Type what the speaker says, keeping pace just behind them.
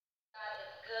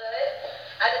good.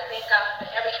 I just thank God for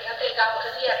everything. I thank God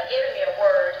because He has given me a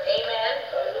word. Amen.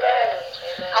 Amen.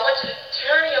 I want you to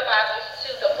turn your Bibles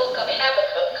to the book of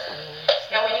Habakkuk.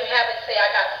 And when you have it, say, I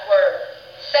got the word.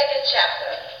 Second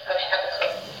chapter of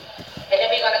Habakkuk. And then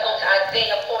we're going to go to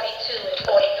Isaiah 42 and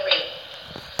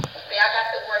 43. Say, I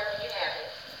got the word when you have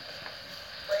it.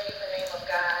 Praise the name of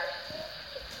God.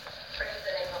 Praise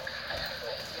the name of God.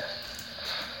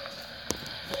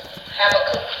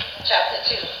 Habakkuk chapter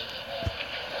 2,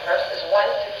 verses 1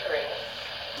 through 3.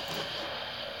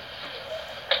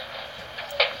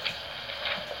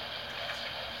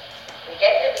 We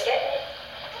getting it? We getting it?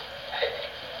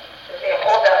 Say,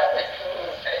 hold up.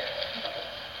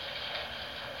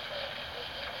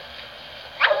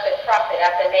 What's a prophet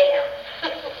after Nahum?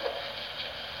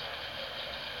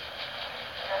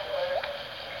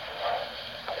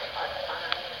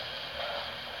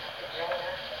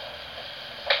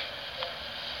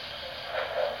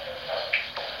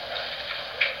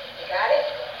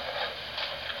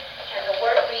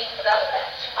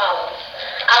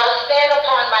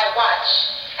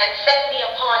 And set me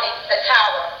upon the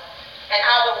tower, and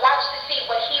I will watch to see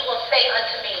what he will say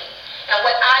unto me, and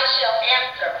what I shall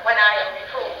answer when I am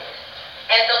reproved.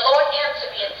 And the Lord answered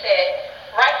me and said,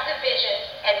 write the vision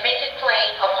and make it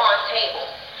plain upon tables,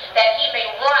 that he may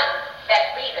run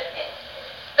that readeth it.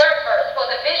 Third verse, for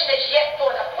the vision is yet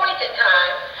for an appointed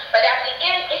time, but at the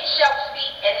end it shall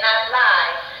speak and not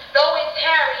lie. Though it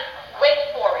tarry, wait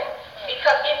for it,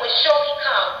 because it will surely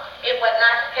come. It will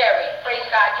not tarry. Praise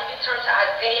God. Can you turn to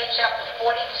Isaiah chapter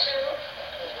 42?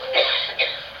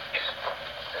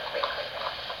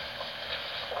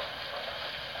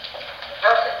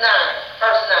 Verse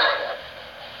 9.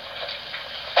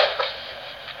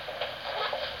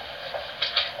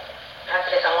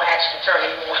 After this, I won't ask you to turn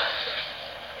anymore.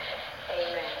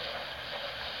 Amen.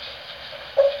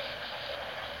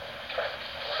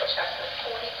 Chapter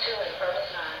 42 and verse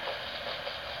 9.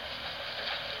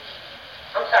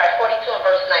 I'm sorry, 42 and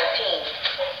verse 19.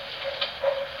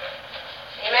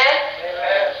 Amen?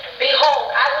 Amen.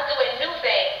 Behold, I will do a new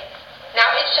thing.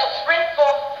 Now it shall spring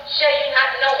forth, shall you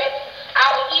not know it? I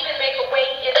will even make a way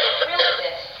in the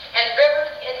wilderness and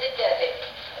rivers in the desert.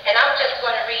 And I'm just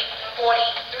going to read 43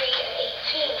 and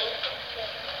 18.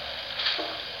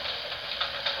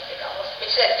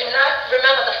 It says, do not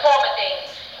remember the former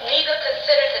things, neither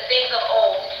consider the things of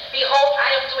old. Behold, I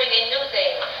am doing a new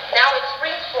thing. Now it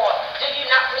springs forth. Do you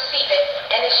not perceive it?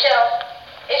 And it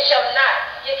shall not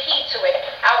give heed to it.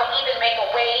 I will even make a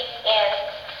way in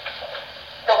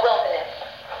the wilderness.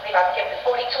 I believe I've given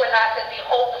 42 and 9 says,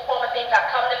 behold, the former things are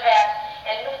come to pass,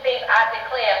 and new things I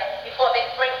declare. Before they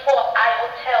spring forth, I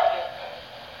will tell you.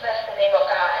 Bless the name of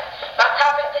God. My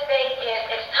topic today is,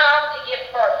 it's time to give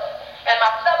birth. And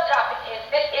my subtopic is,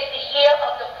 this is the year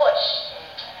of the push.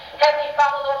 Heavenly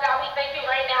Father, Lord God, we thank you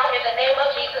right now in the name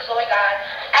of Jesus, Lord God.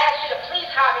 I ask you to please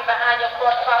hide me behind your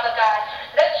cross, Father God.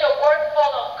 Let your word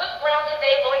fall on good ground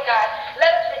today, Lord God. Let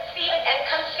us receive it and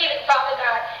conceive it, Father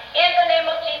God. In the name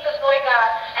of Jesus, Lord God,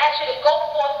 I ask you to go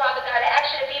forth, Father God. I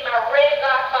ask you to be my rear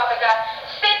guard, Father God.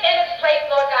 Sit in this place,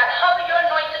 Lord God. Hover your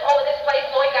anointing over this place,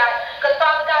 Lord God. Because,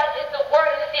 Father God, it's the word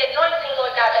and it's the anointing,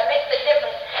 Lord God, that makes the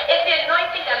difference. It's the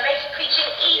anointing that makes preaching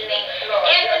easy.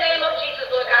 In the name of Jesus,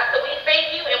 Lord God. So we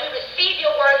thank you and we receive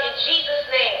your word in Jesus'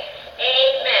 name.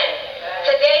 Amen.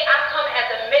 Today I come as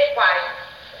a midwife.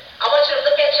 I want you to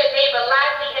look at your neighbor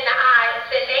lively in the eye and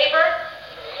say, neighbor,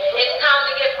 it's time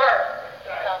to give birth.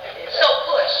 So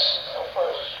push.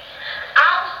 I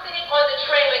was sitting on the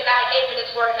train when God gave me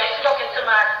this word, and I was talking to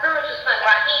my spiritual son,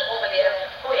 Raheem, over there,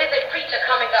 who is a preacher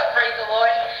coming up, praise the Lord.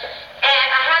 And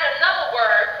I had another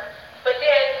word, but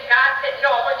then God said,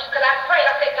 no, because I prayed,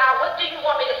 I said, God, what do you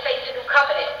want me to say to New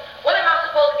Covenant? What am I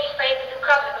supposed to be saying to New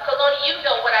Covenant? Because only you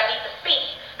know what I need to speak.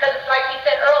 Because it's like we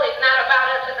said earlier, it's not about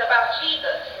us, it's about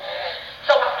Jesus.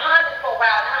 So I pondered for a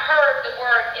while, and I heard the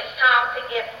word, it's time to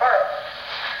give birth.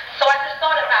 So I just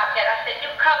thought about that. I said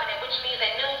New Covenant, which means a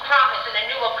new promise and a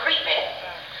new agreement.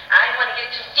 I didn't want to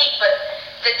get too deep, but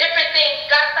the different things,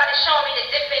 God started showing me the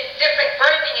different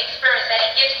birthing experience that he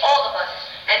gives all of us.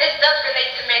 And this does relate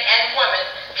to men and women.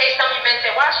 In case some of you men say,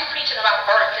 why is she preaching about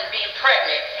birth and being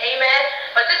pregnant? Amen?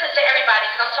 But this is to everybody,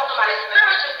 because I'm talking about a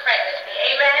spiritual pregnancy.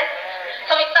 Amen?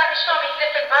 So he started showing me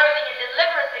different birthing and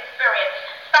deliverance experience.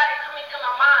 Started coming to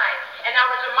my mind. And I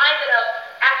was reminded of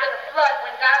after the flood,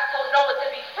 when God told Noah to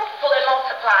be fruitful and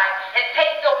multiply and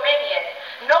take dominion.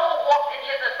 Noah walked in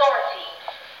his authority.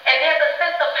 And there's a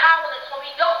sense of powerlessness when we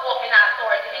don't walk in our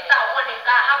authority. We start wondering,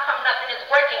 God, how come nothing is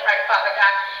working right, Father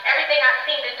God? Everything I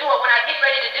seem to do, or when I get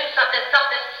ready to do something,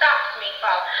 something stops me,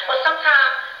 Father. But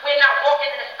sometimes we're not walking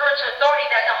in the spiritual authority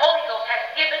that the Holy Ghost has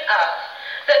given us.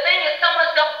 The thing is, some of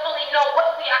us don't fully know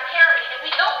what we are carrying, and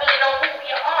we don't really know who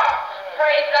we are.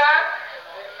 Praise God.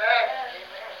 Amen.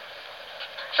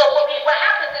 So what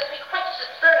happens is we quench the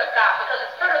Spirit of God, because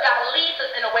the Spirit of God leads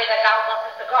us in a way that God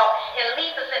wants us to go, and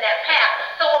leads us in that path.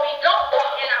 So when we don't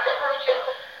walk in our spiritual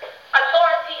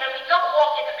authority, and we don't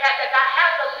walk in the path that God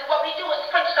has us, what we do is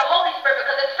quench the Holy Spirit,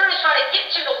 because the Spirit is trying to get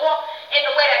you to walk in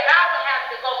the way that God would have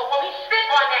you to go. But when we sit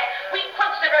on that, we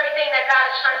quench the very thing that God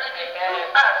is trying to do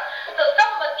through us. So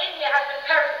some of us in here have been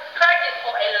pregnant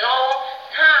for a long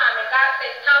time, and God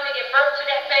says it's time to give birth to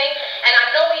that thing. And I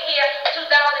know we hear 2008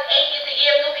 is the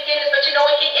year of new beginnings, but you know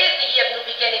it is the year of new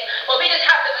beginnings. But we just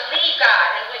have to believe God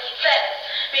and what He says.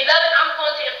 Beloved, I'm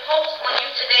going to impose on you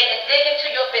today and dig into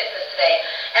your business today.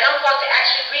 And I'm going to ask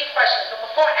you 3 questions. But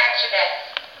before I ask you that,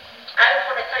 I just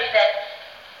want to tell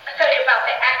you about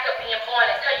the act of being born,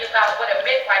 and tell you about what a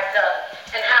midwife does,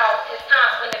 and how it's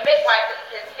time when the midwife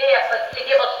is there to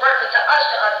give us birth and to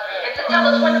usher us and to tell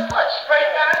us when to push.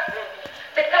 Praise God.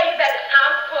 To tell you that it's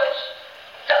time to push,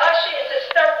 to usher and to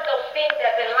stir those things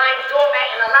that have been lying dormant.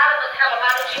 And a lot of us have a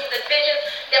lot of dreams and visions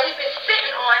that we've been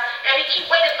sitting on, and we keep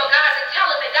waiting for God to tell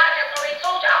us, and God has already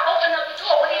told you, I'll open up the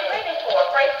door. What are you waiting for?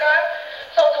 Praise God.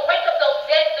 So to wake up those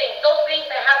dead things, those things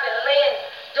that have been laying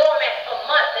dormant for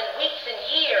months and weeks and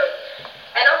years.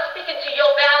 And I'm speaking to your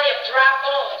valley of dry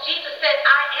bones. Jesus said,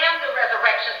 I am the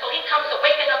resurrection. So He comes to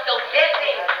waken up those dead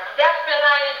things that's been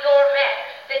lying dormant.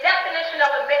 The definition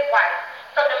of a midwife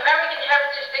from the American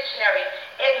Heritage Dictionary.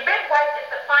 A midwife is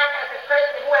defined as a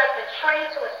person who has been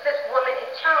trained to assist women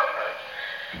in childbirth.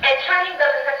 And training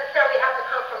doesn't necessarily have to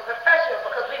come from professionals,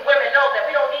 because we women know that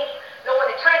we don't need no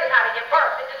one to train us how to give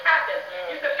birth. It just happens.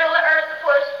 You can feel the urge to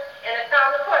push, and it's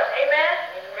time to push. Amen?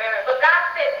 Amen. But God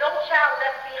said, no child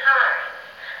left behind.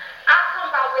 I come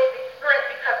by way of experience,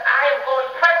 because I am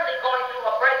presently going through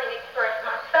a birthing experience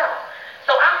myself.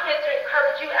 So I'm here to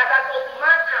encourage you as I go through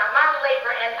my time, my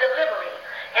labor and delivery.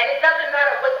 And it doesn't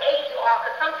matter what age you are,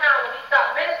 because sometimes when we start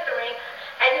ministering,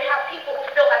 and you have people who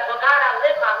feel like, well, God, I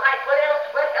live my life. What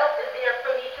else is there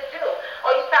for me to do? Or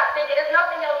you start thinking, there's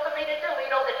nothing else for me to do. You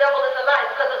know, the devil is a liar,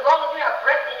 because as long as you have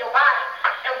breath in your body,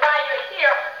 and while you're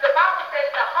here, the Bible says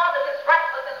the harvest is ripe,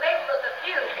 but the laborers are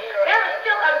few. There is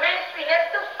still a ministry. There's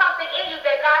still something in you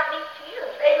that God needs to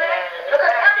use. Amen?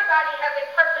 Because everybody has a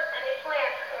purpose and a plan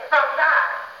from God.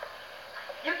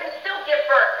 You can still give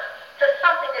birth to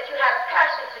something that you have a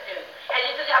passion to do. And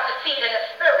you just have to see it in the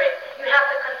spirit. You have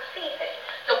to conceive it.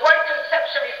 The word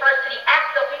conception refers to the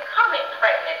act of becoming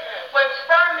pregnant. When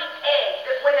sperm meets egg,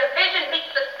 when the vision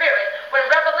meets the spirit, when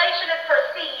revelation is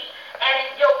perceived,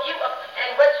 and your view of,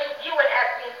 and what you view it as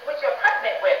being, what you're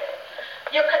pregnant with.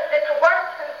 The word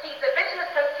is conceived, the vision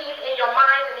is conceived in your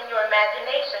mind and in your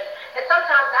imagination. And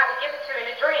sometimes God gives it to you in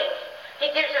a dream. He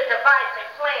gives you a device, a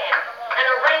plan, an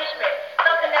arrangement,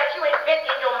 something that you invent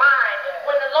in your mind.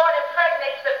 When the Lord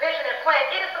impregnates the vision and plan,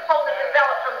 it is supposed to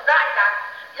develop from zygote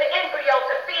to embryo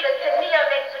to fetus to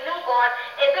neonate to newborn,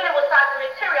 and then it will start to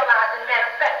materialize and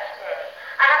manifest.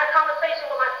 I had a conversation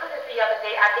with my students the other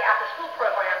day at the after-school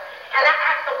program, and I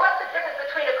asked them, what's the difference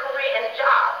between a career and a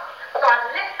job? So I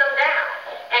list them down,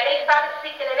 and they started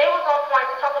speaking, and they was on point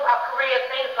to talk about career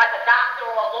things like a doctor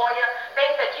or a lawyer,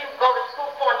 things that you go to school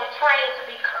for and you're trained to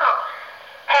become.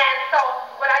 And so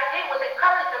what I did was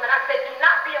encourage them, and I said, do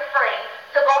not be afraid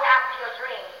to go after your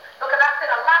dreams. Because I said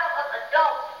a lot of us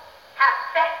adults have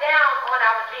sat down on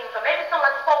our dreams, or maybe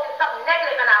someone's spoken something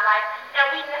negative in our life, and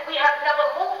we have never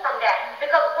moved from that.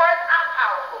 Because words are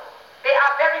powerful. They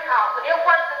are very powerful. They're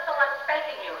words that someone's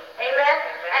thanking you. Amen?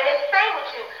 And they stay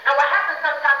with you. And what happens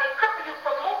sometimes, they cripple you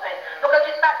from moving, because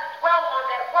you start to dwell on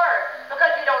that word,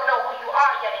 because you don't know who you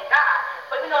are yet in God.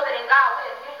 But we know that in God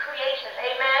we're new creations.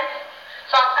 Amen?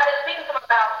 So I started speaking to them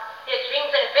about their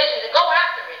dreams and visions, and go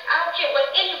after it. I don't care what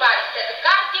anybody says. If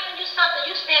God's giving you something,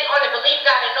 you stand on it, believe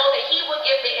God, and know that He will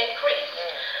give the increase.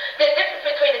 The difference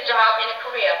between a job and a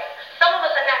career. Some of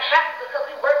us are not happy because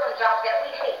we work on jobs that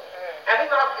we hate. And we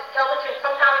want to tell the truth.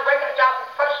 Sometimes we work at jobs,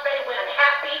 we're frustrated, we're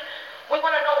unhappy. We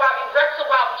want to know why we work, so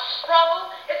why we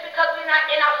struggle. It's because we're not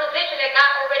in our position that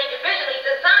God already originally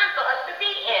designed for us to be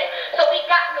in. So we've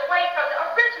gotten away from the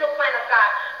original plan of God.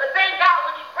 But thank God,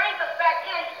 when He brings us back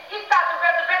in, He starts to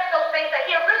resurrect those things that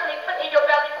He originally put in your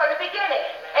belly from the beginning.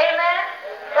 Amen?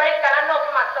 Praise God. I know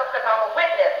for myself because I'm a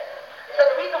witness. So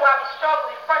the reason why we struggle,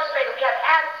 we're frustrated, we have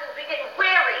attitudes, we get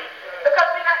weary because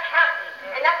we're not happy.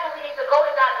 And that's when we need to go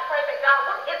to God and pray, say, God,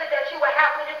 what is it that you would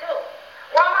have me to do?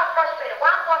 Why am I frustrated? Why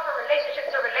am I going from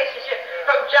relationship to relationship,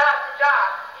 from job to job?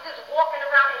 You're just walking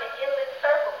around in an endless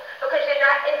circle because you're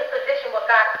not in the position where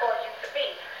God calls you to be.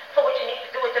 So what you need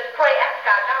to do is just pray, ask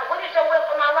God, God, what is your will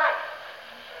for my life?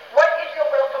 What is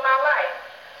your will for my life?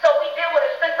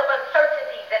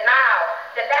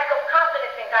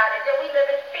 and then we live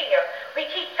in fear. We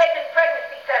keep taking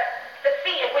pregnancy tests to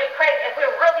see if we're pregnant, if we're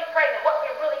really pregnant, what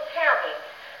we're really carrying.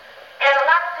 And a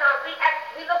lot of times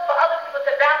we look for other people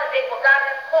to validate what God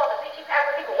has called us. We keep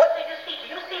asking people, what do you see? Do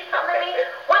you see something in me?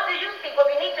 What do you see? What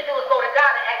we need to do is go to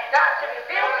God and ask God to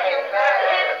reveal to you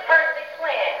His perfect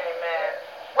plan. Amen.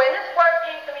 When this word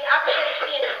came to me, I began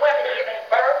seeing women giving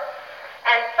birth,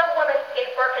 and some women gave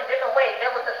birth in different ways.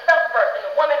 There was a self-birth, and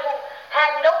a woman who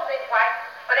had no midwife,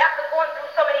 but after going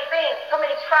through so many things, so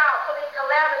many trials, so many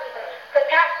calamities and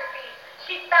catastrophes,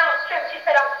 she found strength. She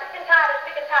said, I'm sick and tired of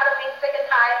being sick and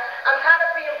tired. I'm tired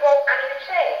of being broke. I need a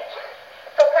change.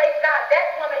 So praise God, that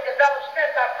woman developed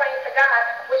strength by praying to God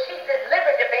when she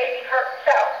delivered the baby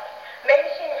herself.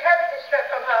 Maybe she inherited strength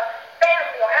from her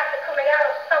family or after coming out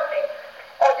of something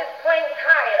or just plain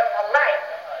tired of her life.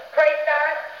 Praise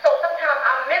God. So sometimes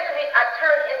our miseries are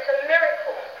turned into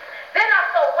miracles. Then I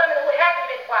saw women who had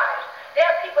midwives. There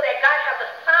are people that God has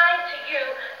assigned to you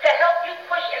to help you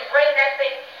push and bring that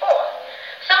thing forth.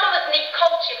 Some of us need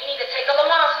coaching. We need to take a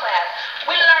Lamaze class.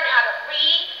 We learn how to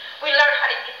read. We learn how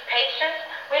to be patient.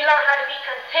 We learn how to be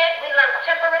content. We learn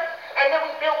temperance. And then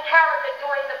we build character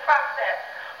during the process.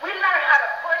 We learn how to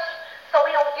push so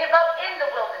we don't give up in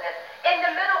the wilderness. In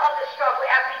the middle of the struggle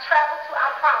as we travel to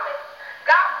our promise.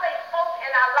 God placed folks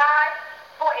in our lives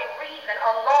for a reason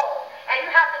alone. And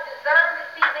you have to discern the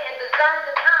season and discern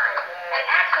the time. And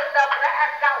ask yourself,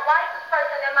 God, why is this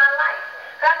person in my life?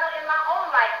 Because I know in my own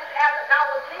life, just as God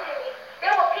was leading me,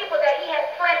 there were people that He had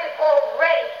planted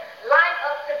already, lined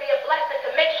up to be a blessing,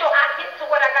 to make sure I get to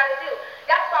what I got to do.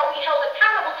 That's why we held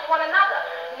accountable to one another.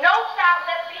 No child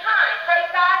left behind. Praise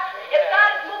God. If God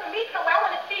is moving me somewhere, I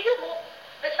want to see you move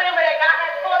the same way that God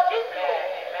has called you to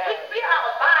move. We are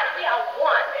a body. We are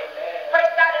one.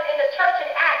 Praise God. And in the church in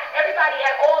Acts, everybody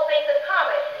had all things in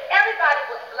common. Everybody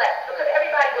was blessed because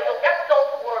everybody was, that's those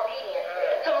who were obedient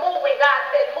to move when God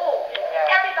said move.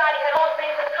 Everybody had all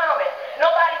things in common.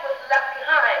 Nobody was left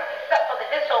behind except for the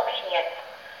disobedient.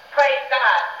 Praise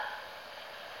God.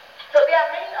 So there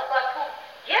are many of us who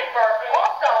give birth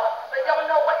also, but don't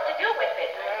know what to do with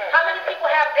it. How many people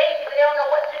have babies and they don't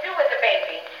know what to do with the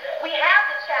baby? We have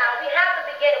the child, we have the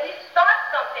beginning, we start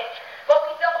something, but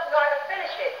we don't know how to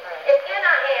finish it. It's in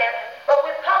our hands, but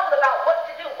we're puzzled about what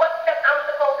to do, what step I'm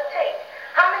supposed to take.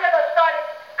 How many of us started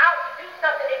out to do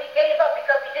something and we gave up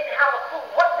because we didn't have a clue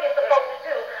what we're supposed to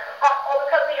do, or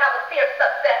because we have a fear of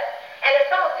success? And then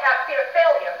some of us have fear of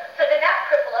failure. So then that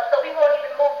cripples us, so we won't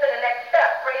even move to the next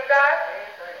step. Praise God.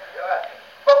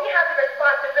 But we have the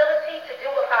responsibility to do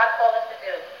what God called us to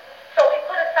do. So we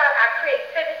put aside our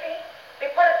creativity.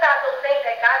 We put aside those things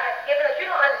that God has given us. You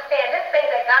don't understand. This thing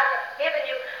that God has given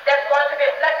you that's going to be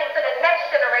a blessing to the next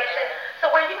generation. So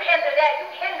when you hinder that, you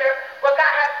hinder what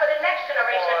God has for the next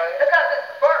generation because it's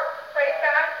birth. Praise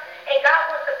God. And God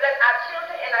wants to bless our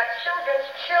children and our children's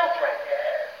children.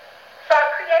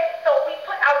 So we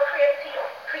put our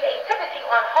creativity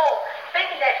on hold,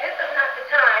 thinking that this is not the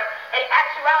time. In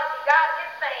actuality, God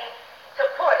is saying to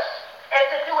push and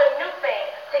to do a new thing,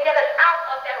 to get us out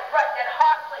of that rut, that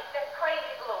hard place, that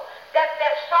crazy glue, that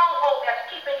stronghold that's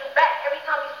keeping you back. Every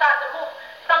time you start to move,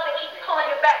 something keeps pulling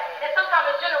you back. And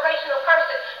sometimes it's generational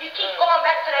curses. You keep going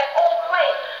back to that old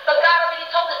place. But God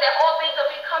already told us that all things are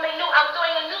becoming new. I'm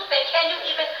doing a new thing. Can you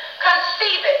even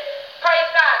conceive it? Praise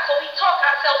God. So we talk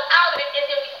ourselves out of it and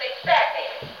then we stay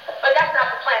stagnated. But that's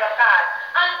not the plan of God.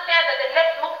 Understand that the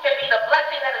next move can be the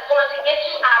blessing that is going to get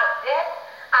you out of debt,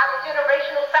 out of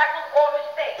generational cycles or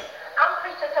mistakes. I'm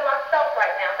preaching to myself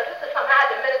right now, so this is something I had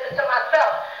to minister to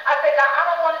myself. I said, God, I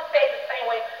don't want to stay the same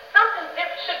way. Something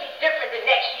should be different the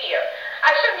next year.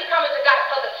 I shouldn't be coming to God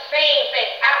for the same thing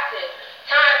after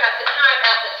time after time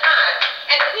after time.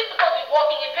 And we're supposed to be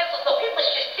walking in epistles, so people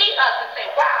should see us and say,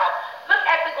 wow, look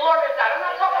at the glory of God. I'm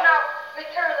not talking about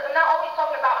materialism. I'm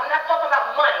not talking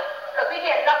about money, because we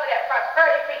hear enough of that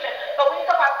prosperity preaching. But when you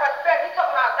talk about prosperity, we're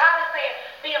talking about God is saying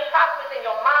being prosperous in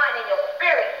your mind, in your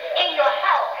spirit, in your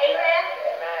health. Amen?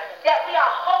 That we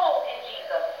are whole in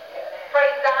Jesus.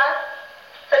 Praise God.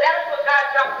 So that is what God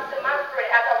dropped into my spirit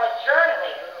as I was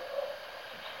journaling.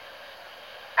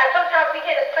 And sometimes we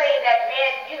hear the saying that,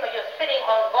 man, you're sitting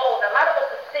on gold. A lot of us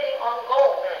are sitting on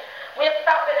gold. We're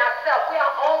stopping ourselves. We are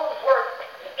our own worst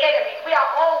enemies. We are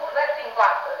our own blessing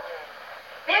blockers.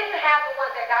 Then you have the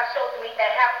ones that God showed to me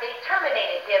that they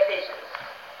terminated their visions.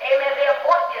 Amen. They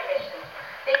abort their missions.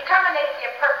 They terminated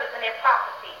their purpose and their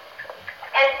prophecy.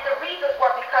 And the reasons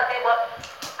were because they were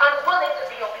unwilling to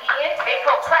be obedient. They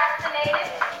procrastinated.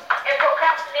 And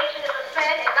procrastination is a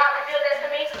sin. And God revealed that to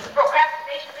me.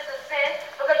 Procrastination is a sin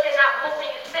because you're not moving.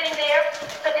 You're sitting there.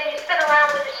 So then you sit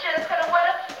around with the shoulda, coulda,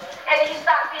 woulda. And then you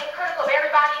start being critical of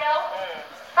everybody else.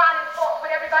 Finding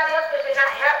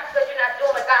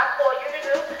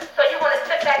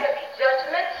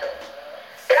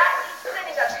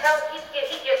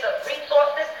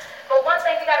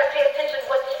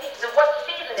what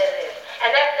season it is. And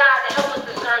that's God to help us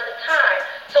discern the time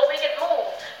so we can move.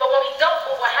 But when we don't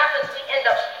move, what happens, we end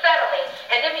up settling.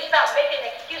 And then we start making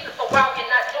excuses for why we're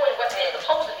not doing what we're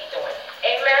supposed to be doing.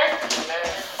 Amen? Amen.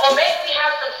 Or maybe we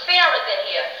have some Sarahs in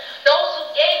here. Those who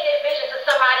gave their vision to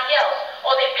somebody else.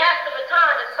 Or they passed the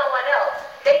baton to someone else.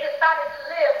 They decided to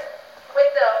live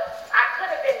with the, I could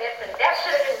have been this and that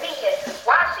should have been me. And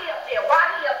why is she up there? Why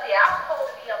he up there? I'm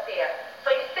supposed to be up there. So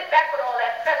you sit back with all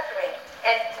that festering.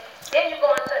 And then you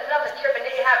go into another trip and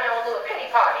then you have your own little pity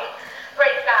party.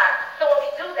 Praise God. So when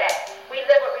we do that, we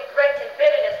live with regret and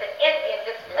bitterness and envy and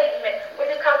displacement. We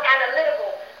become analytical.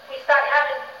 We start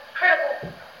having critical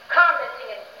commenting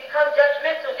and become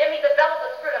judgmental. Then we develop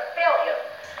a spirit of failure.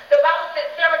 The Bible says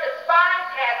Sarah despised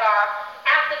Hagar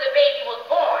after the baby was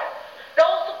born.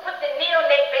 Those who put the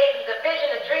neonate baby, the vision,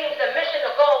 the dreams, the mission,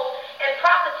 the goals, and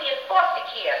prophecy in foster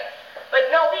care. But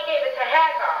no, we gave it to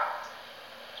Hagar.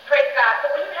 Praise God.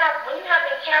 So when you have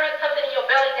been carrying something in your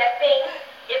belly, that thing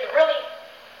is really,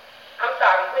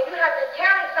 when you have been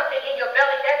carrying something in your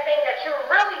belly, that thing that you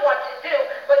really want to do,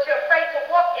 but you're afraid to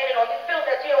walk in it, or you feel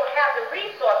that you don't have the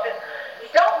resources,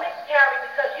 don't miscarry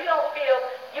because you don't feel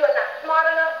you are not smart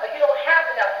enough or you don't have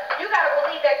enough. You got to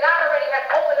believe that God already has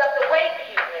opened up the way for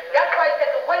you. That's why he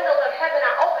said the windows of heaven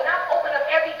are open. I've opened up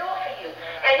every door for you.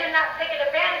 And you're not taking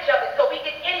advantage of it. So we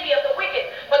get envy of the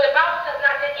wicked. But the Bible says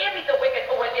not to envy the wicked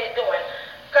for what they're doing.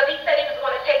 Because he said he was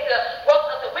going to take the wealth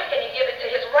of the wicked and give it to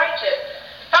his righteous.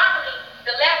 Finally,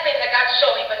 the last thing that God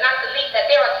showed me, but not the least,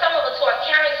 that there are some of us who are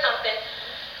carrying something.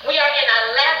 We are in our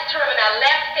last term, in our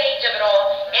last stage of it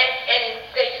all, and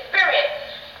the experience.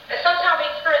 And sometimes we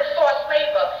experience forced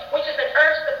labor, which is an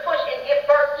urge to push and give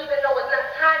birth even though it's not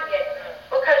time yet,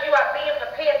 because you are being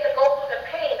prepared to go through the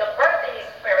pain, the birthing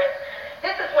experience.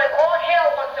 This is when all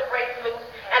hell wants to break loose,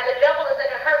 and the devil is in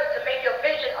a hurry to make your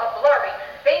vision a blurry.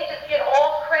 Things just get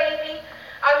all crazy.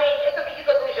 I mean, it could be you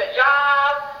could lose your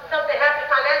job, something happens,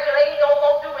 financial aid don't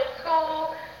go through in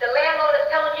school, the landlord is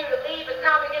telling you to leave, it's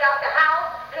time to get out the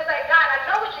house. And it's like, God, I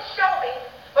know what you showed me,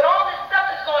 but all this stuff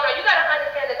is going on. You got to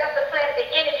understand that that's the plan of the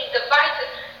enemy devices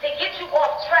to get you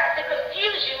off track, to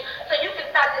confuse you, so you can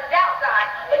start to doubt God.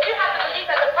 But you have to believe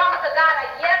that the promise of God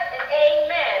are yes and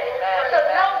amen. So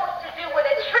know what to do when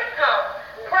a trick comes.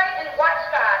 Pray and watch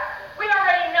God. We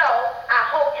already know, I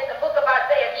hope, in the book of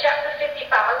Isaiah, chapter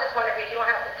 55. I'm just going to read. You don't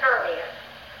have to turn me.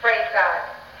 Praise God.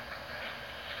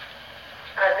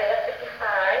 Isaiah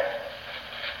 55.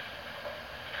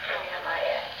 Where am I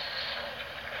at?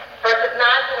 Verses 9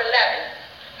 through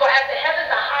 11. For as the heavens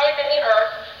are higher than the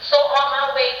earth, so are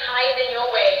my ways higher than your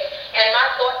ways, and my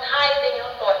thoughts higher than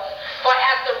your thoughts. For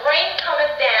as the rain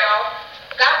cometh down,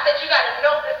 God said you got to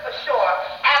know this for sure.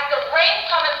 As the rain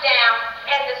cometh down,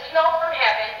 and the snow from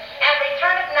heaven, and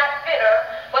returneth not bitter,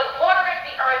 but watereth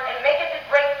the earth, and maketh it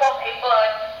bring forth a bud,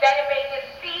 that it may give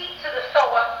seed to the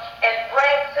sower, and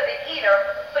bread to the eater.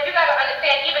 So you got to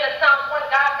understand, even in Psalms 1,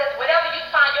 God says, whatever you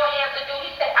find your hands to do,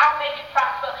 he said, I'll make you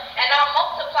prosper, and I'll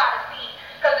multiply the seed.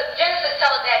 Because Genesis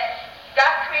tells us that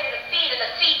God created a seed, and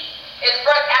the seed is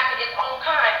birthed after its own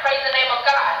kind. Praise the name of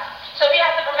God. So we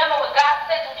have to remember what God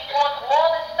says when we're going through all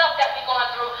this stuff that we're going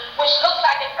through, which looks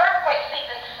like an earthquake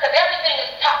season, because everything is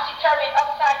topsy-turvy and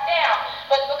upside down.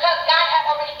 But because God had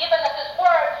already given us his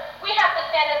word, we have to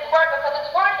stand his word, because his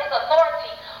word is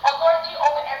authority. Authority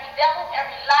over every devil,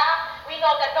 every lie. We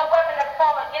know that no weapon that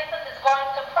forms against us is going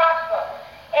to prosper.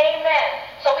 Amen.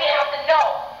 So we have to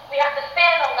know. We have to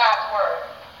stand on God's word.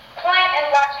 Plant and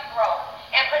watch it grow.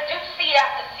 And produce seed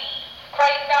after seed.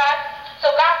 Praise God.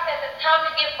 So God says it's time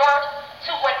to give birth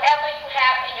to whatever you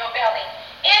have in your belly.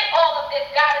 In all of this,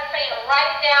 God is saying write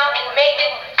it down and make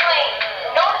it plain.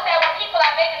 Notice that when people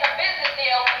are making a business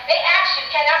deal, they ask you,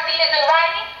 can I see this in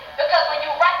writing? Because when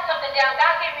you write something down,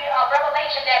 God gave me a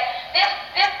revelation that there's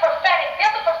a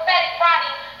prophetic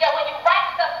writing that when you write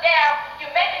stuff down,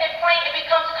 you're making it plain, it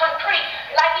becomes concrete.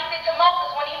 Like he did to Moses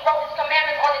when he wrote his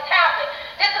commandments on the tablet.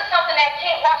 This is something that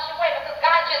can't wash away because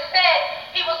God just said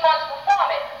he was going to perform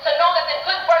it. So know that the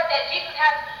good work that Jesus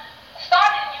has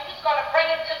started in you, he's going to bring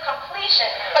it to completion.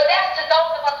 But that's to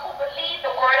those of us who believe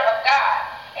the word of God.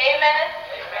 Amen?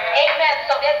 Amen. Amen.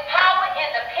 So there's power in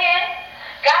the pen.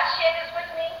 God shared this with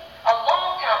me a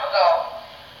long time ago,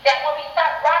 that when we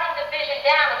start writing the vision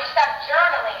down and we start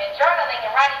journaling and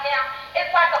writing down,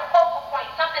 it's like a focal point,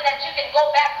 something that you can go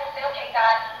back to and say, okay,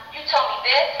 God, you told me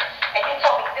this, and you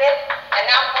told me this, and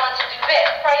now I'm going to do this.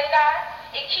 Praise God.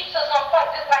 It keeps us on point,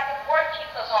 just like his word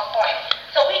keeps us on point.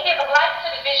 So we give life to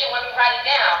the vision when we write it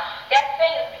down. That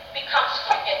thing becomes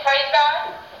quickened. Praise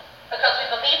God. Because we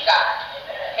believe God.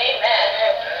 Amen.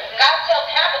 God tells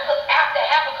Habakkuk, after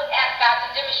Habakkuk asked God to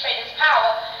demonstrate his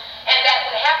power, and that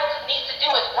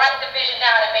is write the vision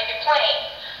down and make it plain.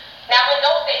 Now, in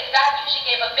those days, God usually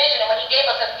gave a vision, and when he gave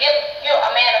us a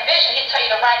man a vision, he'd tell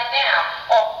you to write it down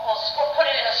or put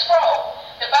it in a scroll.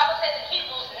 The Bible says in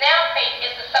Hebrews, now faith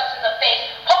is the substance of things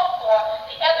hoped for,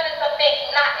 the evidence of things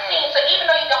not seen. So even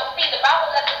though you don't see, the Bible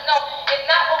lets us know it's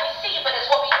not what we see, but it's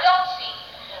what we don't see.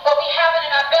 But we have it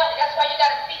in our belly. That's why you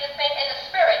got to see this thing in the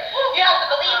spirit. You have to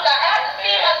believe God. I had to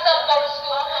see myself go to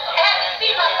school. I had to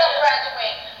see myself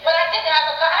graduate. But I didn't have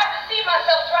a car. I had to see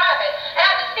myself driving. I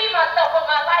had to see myself with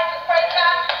my life and praise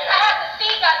God. I had to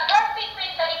see God birth these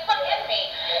things that he put in me.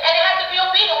 And it had to be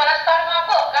obedient when I started my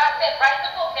book. God said, write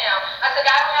the book down. I said,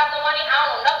 God, I don't have the money. I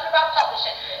don't know nothing about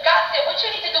publishing. God said, what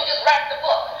you need to do, just write the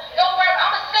book. Don't worry,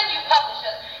 I'm going to send you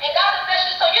publishers. And God will bless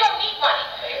you so you don't need money.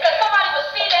 Because somebody will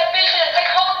see that vision and take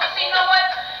hold and say, you know what?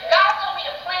 God told me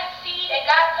to plant seed and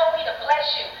God told me to bless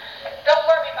you. Don't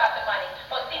worry about the money.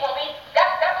 But see, when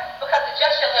that's because the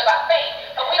just shall live by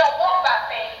faith. But we don't walk by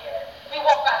faith. We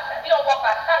don't walk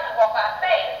by sight, we walk by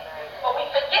faith. But we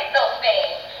forget those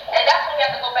things. And that's when we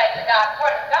have to go back to God's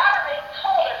word. God already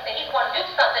told us that he's going to do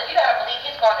something. You got to believe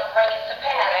he's going to bring it to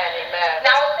pass. Amen.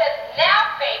 Now it says, now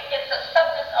faith is the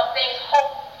substance of things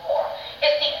hoped for.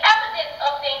 It's the evidence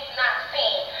of things not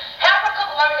seen. Habakkuk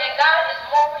learned that God is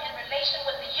more in relation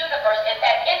with the universe and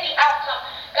that in the outcome,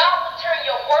 God will turn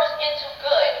your worst into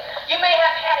good. You may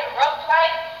have had a rough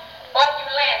life, but you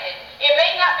landed. It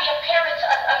may not be apparent to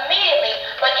us immediately,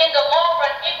 but in the long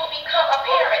run, it will become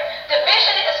apparent. The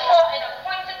vision is for an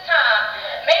appointed time.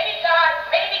 Maybe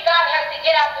God has to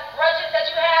get out the grudges that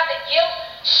you have, the guilt,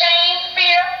 shame,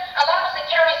 fear. A lot of us are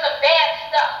carrying some bad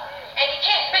stuff, and you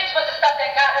can't fix with the stuff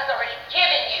that God has already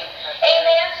given you.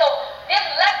 Amen? So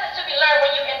there's lessons to be learned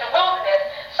when you're in the wilderness.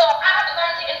 So I have to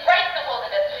learn to embrace the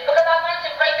wilderness because I learned to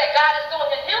embrace that God is doing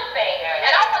a new thing.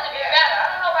 And I want to be better. I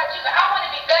don't know about you, but I want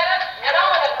to be better and I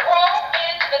want to grow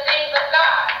in the things of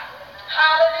God.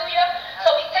 Hallelujah.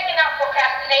 So he's taking out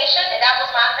procrastination, and that was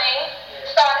my thing.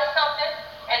 Started something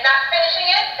and not finishing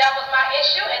it, that was my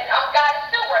issue. And God is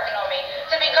still working on me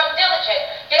to become diligent.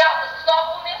 Get out the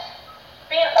slothfulness,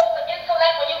 being over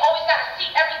intellect when you always got to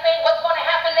see everything, what's going to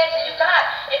happen next to you. God,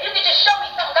 if you could just show me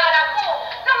something, God, I'll move.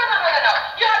 No.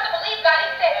 You have to believe God. He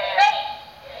said faith.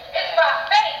 It's by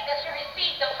faith that you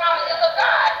receive the promises of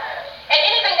God. And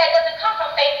anything that doesn't come from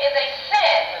faith is a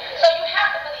sin. So you have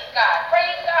to believe God.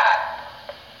 Praise God.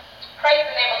 Praise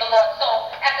the name of the Lord. So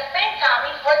at the same time,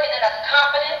 he's working in us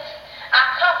confidence. Our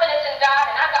confidence in God,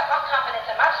 and I got my confidence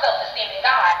in my self-esteem in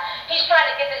God. He's trying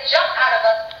to get this junk out of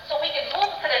us so we can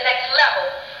move to the next level.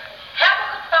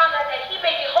 Habakkuk found out that he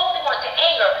may be holding on to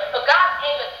anger, but God's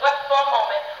anger is but for a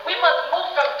moment. We must move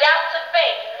from doubt to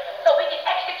faith so we can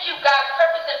execute God's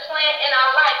purpose and plan in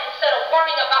our life instead of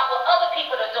worrying about what other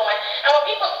people are doing. And when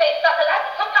people say stuff,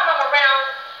 sometimes I'm around,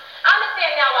 I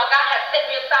understand now why God has set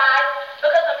me aside,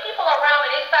 because when people are around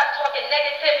and they start talking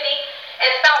negativity and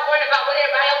start worrying about what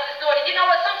everybody else is doing, and you know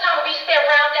what, sometimes we stay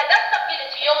around that stuff gets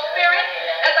into your spirit.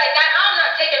 It's like, God, I'm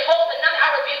not taking hold of nothing. I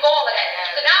rebuke all of that.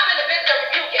 So now I'm in the business of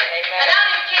rebuking. And I don't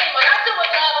even care anymore. I do what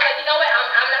God, I'm like, you know what,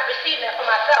 I'm not receiving that for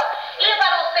myself. Even if I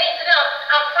don't say it to them,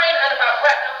 I'm praying under my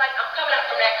breath. And I'm like, I'm coming out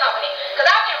from that company. Because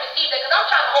I can't receive that, because I'm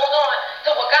trying to hold on to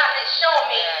what God has shown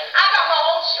me. I got my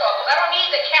own struggles. I don't need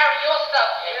to carry your stuff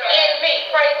in me.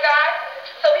 Praise God.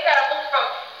 So we got to move from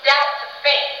doubt to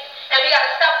faith. And we got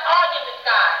to stop arguing with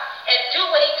God and do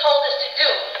what he told us to do.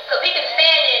 Because we can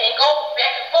stand in and go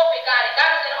back and forth with God. And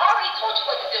God has already told you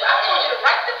what to do. I told you to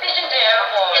write the vision down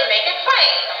and make it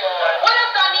plain. What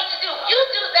else do I need to do? You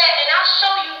do that and I'll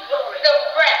show you the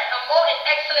rest, a more and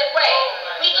excellent way.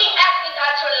 We keep asking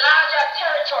God to enlarge our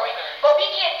territory, but we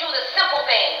can't do the simple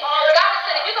things. God has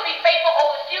said, if you can be faithful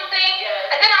over a few things,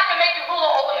 and then I can make you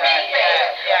ruler over many things.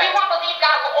 We want to believe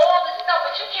God for all this stuff,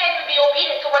 but you can't even be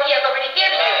obedient to what he has already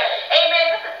given you. Amen.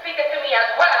 This is speaking to me as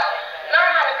well. Learn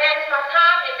how to manage my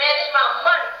time and manage my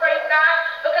money. Praise God.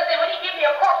 Because then when he gives me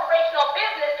a corporation or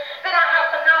business, then I have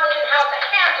some knowledge on how to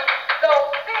handle those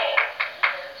things.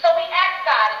 So we ask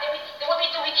God, and then what we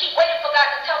do, we keep waiting for God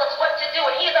to tell us what to do.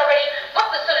 And he's already put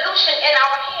the solution in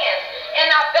our hands, in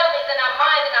our bellies, in our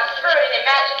minds, in our spirit, and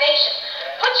imagination.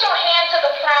 Put your hand to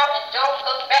the plow and don't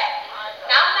look back.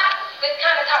 Now, I'm not the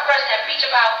kind of type person that preach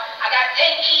about, I got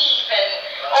 10 keys and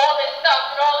all this stuff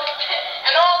and all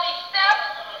these steps.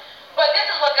 But this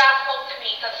is what God spoke to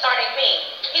me concerning me.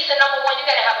 He said, number one, you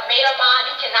got to have a made-up mind.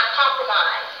 You cannot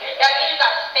compromise. That means you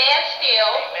got to stand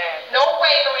still, no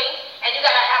wavering, and you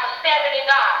got to have a standard in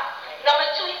God. Number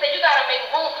two, he said, you got to make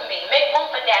room for me. Make room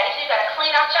for Daddy. So you got to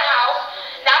clean out your house,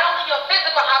 not only your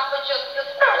physical house, but your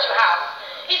spiritual house.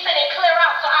 He said, and clear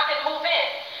out so I can move in.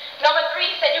 Number three,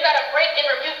 he said, you got to break and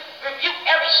rebuke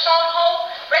every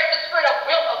stronghold, break the spirit of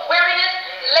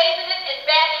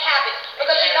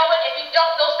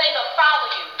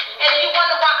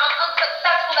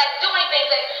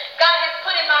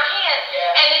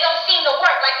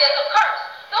there's a curse.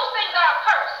 Those things are a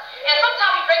curse. And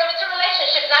sometimes we bring them into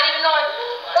relationships, not even knowing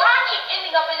why I keep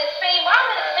ending up in the same, why I'm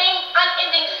in the same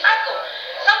unending cycle.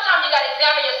 Sometimes you got to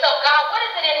examine yourself. God, what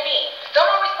is it in me? Don't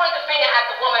always point the finger at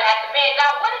the woman, at the man.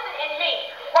 God, what is it in me?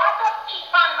 Why do I keep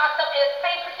finding myself in the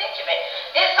same predicament?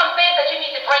 There's some things that you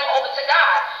need to bring over to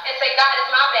God and say, God,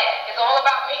 it's my bad. It's all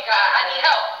about me, God. I need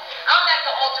help. I'm at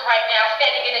the altar right now,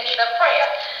 standing in the need of prayer.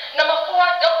 Number 4,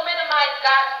 don't minimize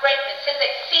God's greatness, his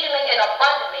exceedingly and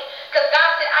abundantly. Because God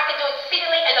said, I can do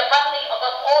exceedingly and abundantly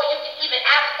above all you can even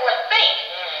ask or think.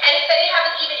 And he said, he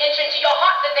haven't even entered into your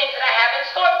heart the things that I have in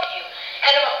store for you.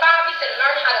 And number 5, he said,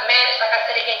 learn how to manage, like I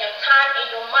said again, your time and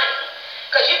your money.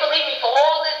 Because you believe me, for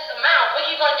all this amount, what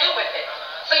are you going to do with it?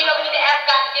 So, we need to ask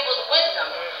God to give us wisdom.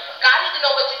 God needs to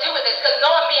know what to do with this. Because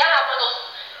knowing me, I have one of those,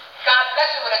 God bless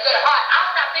you with a good heart.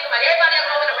 I'll stop thinking about everybody else.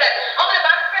 I'm going to bless them. I'm going to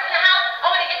buy this person a house. I'm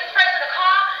going to get this person a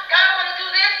car. God, I want to do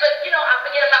this. But, I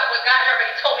forget about what God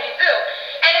already told me to do.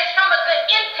 And it's from a good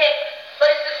intent,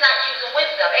 but it's just not using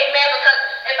wisdom. Amen? Because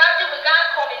if I do what God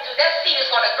called me to do, that seed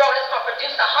is going to grow. It's going to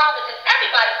produce a harvest, and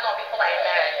everybody's going to be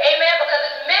blessed. Amen? Because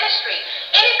it's ministry.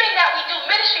 Anything that we do,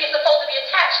 ministry is supposed to be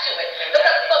attached to it.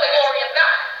 Because it's for the glory of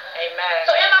God. Amen.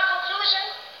 So in my conclusion,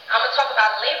 I'm going to talk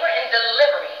about labor and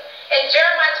delivery. In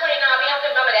Jeremiah 29, we have to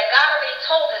remember that God already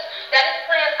told us that his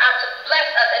plans are to bless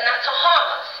us and not to harm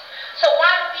us. So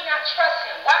why do we not trust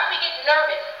him? Why do we get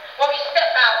nervous when we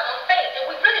step out on faith? And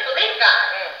we really believe God.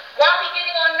 Why are we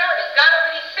getting on nervous? God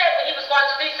already said what he was going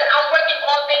to do. He said, I'm working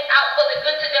all things out for the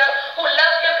good to them who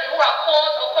love him and who are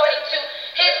called according to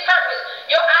his purpose.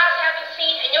 Your eyes haven't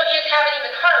seen and your ears haven't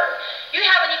even heard. You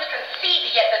haven't even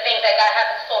conceived yet the things that God has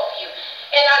in store for you.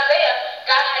 In Isaiah,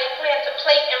 God had a plan to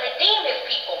place and redeem his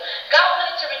people. God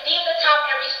wanted to redeem the time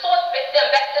and restore them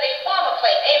back to their former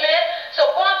place. Amen?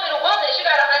 So going through the wilderness, you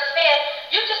got to understand,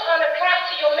 you're just on the path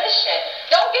to your mission.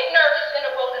 Don't get nervous in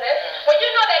the wilderness. When you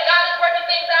know that God is working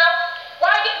things out,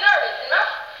 why get nervous?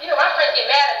 And my friends get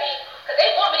mad at me because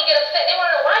they want me to get upset. They want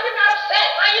to know, why are you not upset?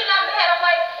 Why are you not mad? I'm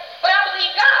like, but I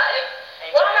believe God.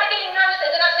 Why am I getting nervous?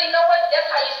 And then I say, you know what? That's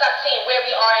how you start seeing where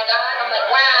we are in God. I'm like,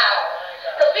 wow.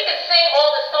 Because we can sing all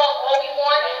the songs all we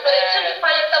want, but until you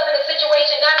find yourself in a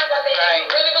situation, God is going to say, do you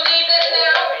really believe this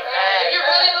now? Do you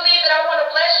really believe that I want to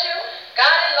bless you?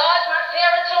 God enlarge my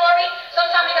territory.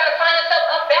 Sometimes you got to find yourself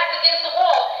up back against the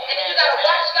wall, and then you got to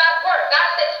watch God work. God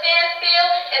said, stand still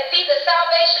and see the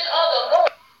salvation of the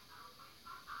Lord.